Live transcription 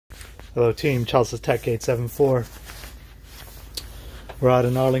Hello team, Chelsea's Tech 874. We're out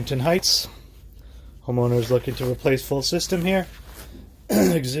in Arlington Heights. Homeowner is looking to replace full system here.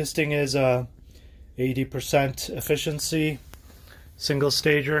 Existing is 80% efficiency, single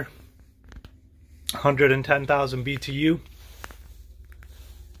stager, 110,000 BTU.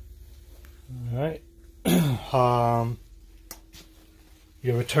 Alright.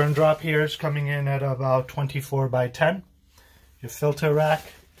 Your return drop here is coming in at about 24 by 10. Your filter rack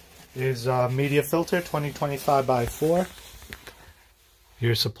is media filter 2025 by 4.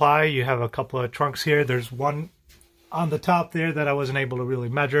 Your supply, you have a couple of trunks here. There's one on the top there that I wasn't able to really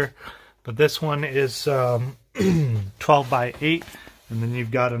measure, but this one is 12 by 8, and then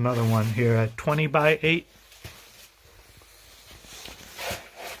you've got another one here at 20 by 8.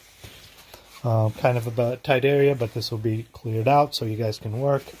 Kind of a tight area, but this will be cleared out so you guys can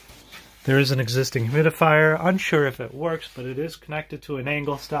work. There is an existing humidifier. Unsure if it works, but it is connected to an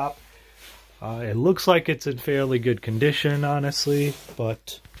angle stop. It looks like it's in fairly good condition, honestly,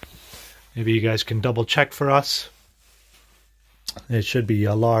 but maybe you guys can double check for us. It should be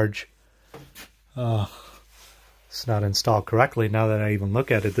a large. It's not installed correctly. Now that I even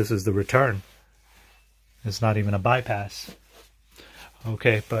look at it, this is the return. It's not even a bypass.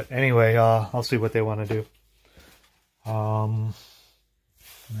 Okay, but anyway, I'll see what they want to do. Yeah.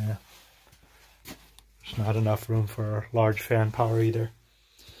 There's not enough room for large fan power either.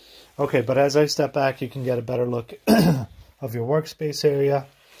 Okay, but as I step back, you can get a better look of your workspace area.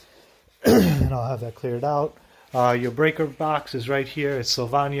 And I'll have that cleared out. Your breaker box is right here. It's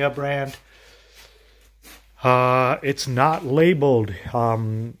Sylvania brand. It's not labeled.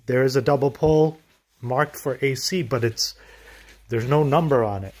 There is a double pole marked for AC, but there's no number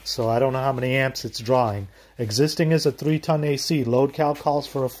on it. So I don't know how many amps it's drawing. Existing is a 3-ton AC. Load cal calls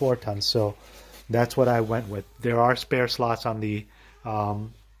for a 4-ton. So that's what I went with. There are spare slots on the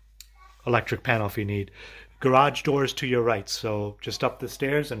electric panel if you need. Garage doors to your right, so just up the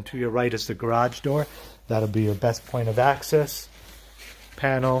stairs, and to your right is the garage door. That'll be your best point of access.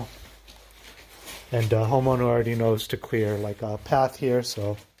 Panel, and homeowner already knows to clear like a path here,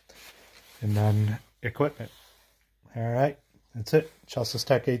 so, and then equipment. All right, that's it. Chelsea's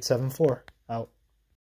Tech 874 out.